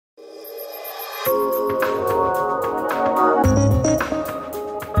Hallo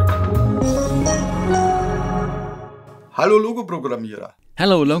Logo-Programmierer.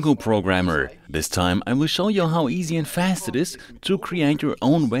 Hello logo programmer! This time I will show you how easy and fast it is to create your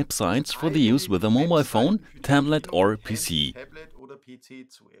own websites for the use with a mobile phone, tablet or PC.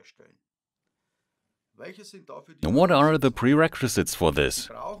 Now, what are the prerequisites for this?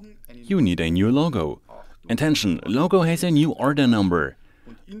 You need a new logo. Attention, logo has a new order number.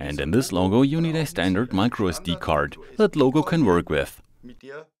 And in this logo you need a standard microSD card that logo can work with.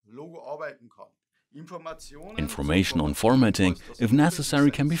 Information on formatting, if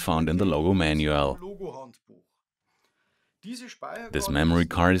necessary, can be found in the logo manual. This memory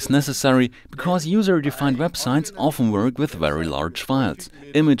card is necessary because user-defined websites often work with very large files,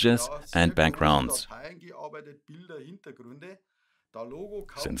 images and backgrounds.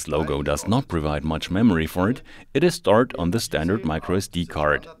 Since logo does not provide much memory for it, it is stored on the standard microSD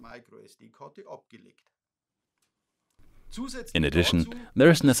card. In addition, there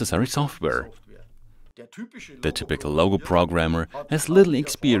is necessary software. The typical logo programmer has little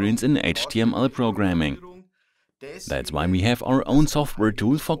experience in HTML programming. That's why we have our own software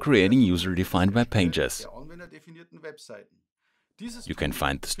tool for creating user-defined web pages. You can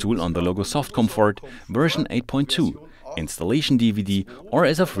find this tool on the Logo Soft Comfort version 8.2, installation DVD or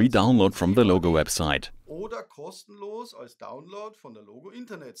as a free download from the Logo website.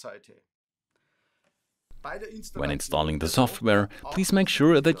 When installing the software, please make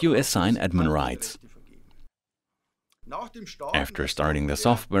sure that you assign admin rights. After starting the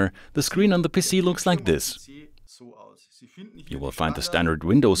software, the screen on the PC looks like this. You will find the standard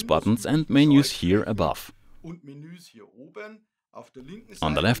Windows buttons and menus here above.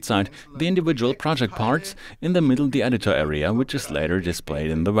 On the left side, the individual project parts, in the middle the editor area, which is later displayed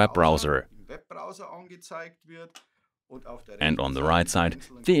in the web browser. And on the right side,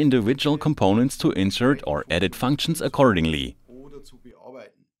 the individual components to insert or edit functions accordingly.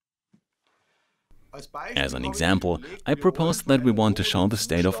 As an example, I propose that we want to show the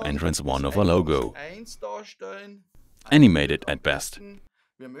state of entrance 1 of a logo. Animated at best.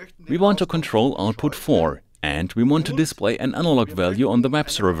 We want to control output 4, and we want to display an analog value on the web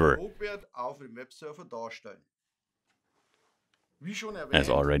server. As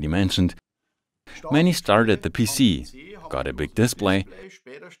already mentioned, many start at the PC, got a big display.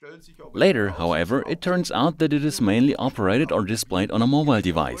 Later, however, it turns out that it is mainly operated or displayed on a mobile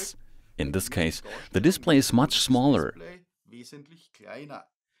device. In this case, the display is much smaller.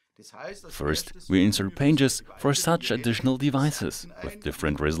 First, we insert pages for such additional devices with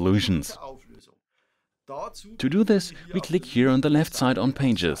different resolutions. To do this, we click here on the left side on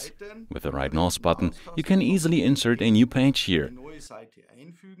Pages. With the right mouse button, you can easily insert a new page here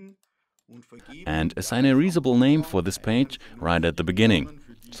and assign a readable name for this page right at the beginning,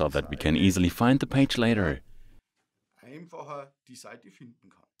 so that we can easily find the page later.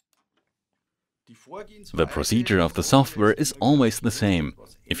 The procedure of the software is always the same.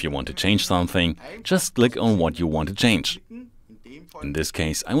 If you want to change something, just click on what you want to change. In this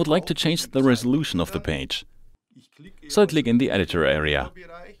case, I would like to change the resolution of the page. So I click in the editor area.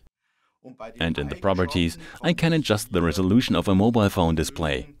 And in the properties, I can adjust the resolution of a mobile phone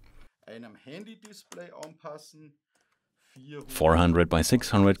display. 400 by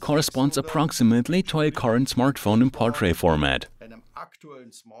 600 corresponds approximately to a current smartphone in portrait format.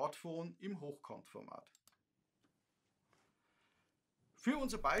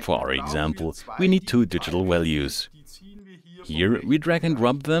 For our example, we need two digital values. Here we drag and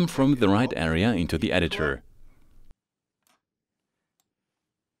drop them from the right area into the editor.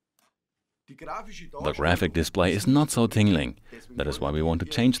 The graphic display is not so tingling. That is why we want to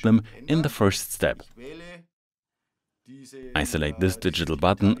change them in the first step. I select this digital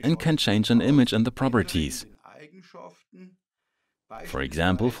button and can change an image in the properties. For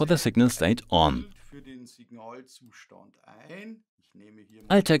example, for the signal state on.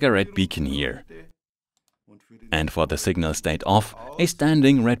 I'll take a red beacon here. And for the signal state off, a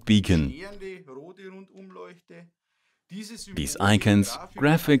standing red beacon. These icons,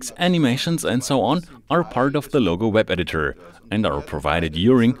 graphics, animations and so on are part of the Logo web editor and are provided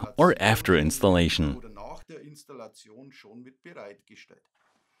during or after installation.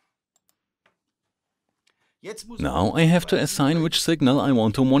 Now I have to assign which signal I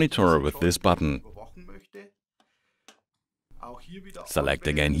want to monitor with this button. Select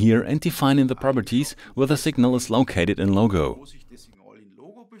again here and define in the properties where the signal is located in Logo.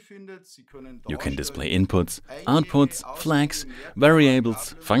 You can display inputs, outputs, flags,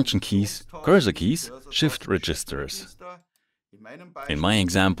 variables, function keys, cursor keys, shift registers. In my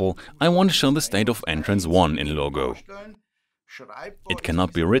example, I want to show the state of entrance 1 in Logo. It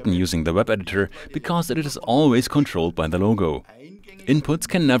cannot be written using the web editor because it is always controlled by the logo. Inputs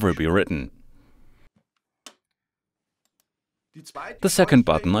can never be written. The second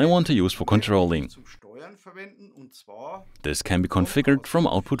button I want to use for controlling. This can be configured from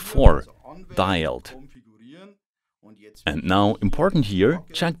output 4, dialed. And now, important here,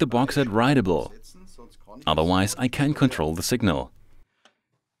 check the box at Rideable. Otherwise, I can't control the signal.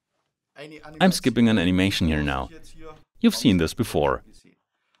 I'm skipping an animation here now. You've seen this before.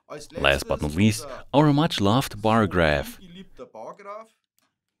 Last but not least, our much-loved bar graph.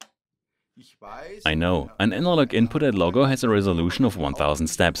 I know, an analog input at logo has a resolution of 1000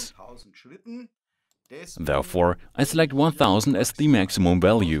 steps. Therefore, I select 1000 as the maximum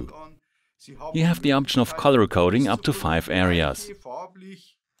value. You have the option of color coding up to 5 areas.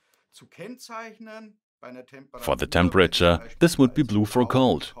 For the temperature, this would be blue for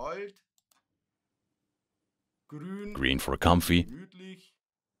cold, green for comfy,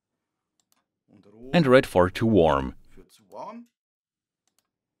 and red for too warm.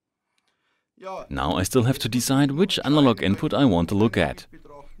 Now I still have to decide which analog input I want to look at.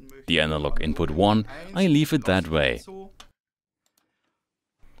 The analog input 1, I leave it that way.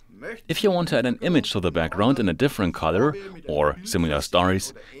 If you want to add an image to the background in a different color, or similar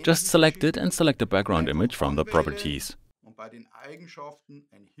stories, just select it and select the background image from the properties.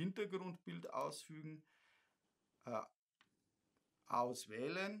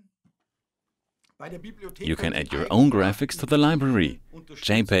 You can add your own graphics to the library.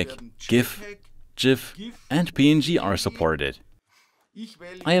 JPEG, GIF, GIF and PNG are supported.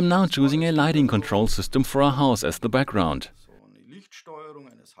 I am now choosing a lighting control system for a house as the background.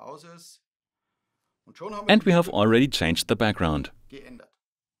 And we have already changed the background.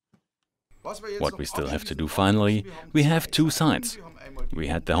 What we still have to do finally, we have two sites. We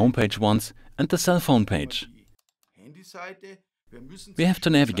had the homepage once and the cell phone page. We have to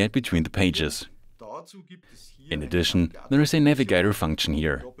navigate between the pages. In addition, there is a navigator function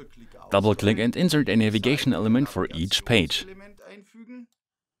here. Double-click and insert a navigation element for each page.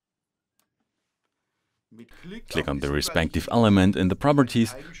 Click on the respective element in the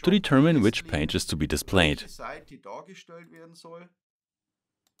properties to determine which page is to be displayed.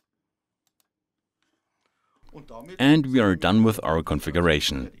 And we are done with our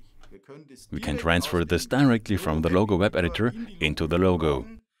configuration. We can transfer this directly from the logo web editor into the logo.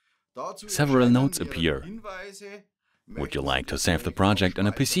 Several notes appear. Would you like to save the project on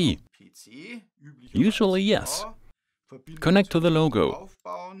a PC? Usually yes. Connect to the logo.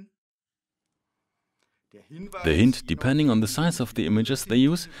 The hint, depending on the size of the images they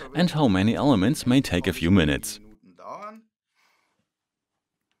use and how many elements, may take a few minutes.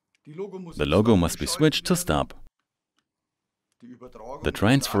 The logo must be switched to stop. The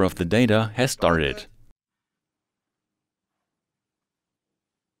transfer of the data has started.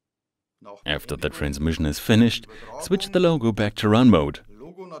 After the transmission is finished, switch the logo back to run mode.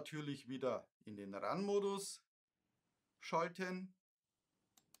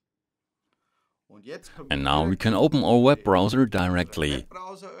 And now we can open our web browser directly.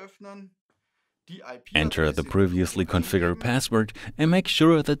 Enter the previously configured password and make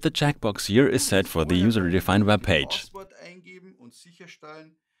sure that the checkbox here is set for the user-defined web page.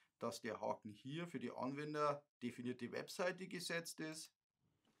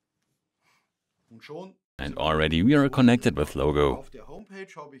 And already we are connected with logo.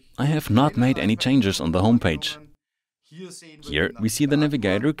 I have not made any changes on the homepage. Here we see the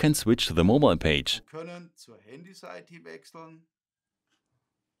navigator can switch to the mobile page.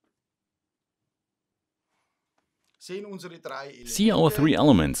 See our three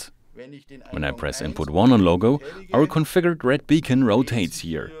elements. When I press input 1 on logo, our configured red beacon rotates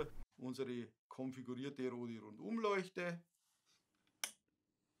here.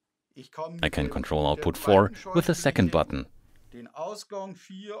 I can control output 4 with the second button.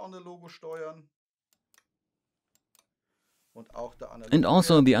 And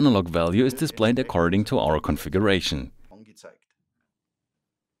also the analog value is displayed according to our configuration.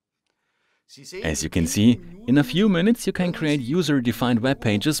 As you can see, in a few minutes you can create user-defined web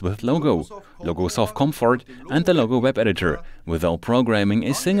pages with logo, Logosoft Comfort and the logo web editor without programming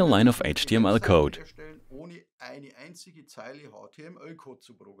a single line of HTML code.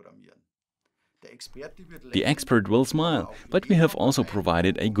 The expert will smile, but we have also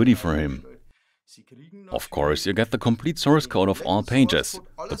provided a goodie for him. Of course, you get the complete source code of all pages,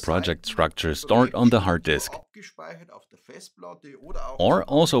 the project structure stored on the hard disk, or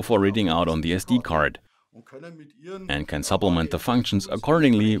also for reading out on the SD card, and can supplement the functions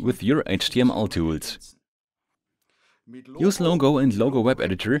accordingly with your HTML tools. Use Logo and Logo Web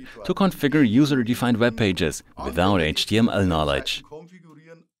Editor to configure user-defined web pages without HTML knowledge.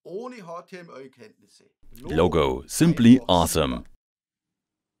 Logo, simply awesome.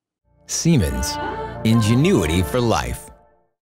 Siemens, ingenuity for life.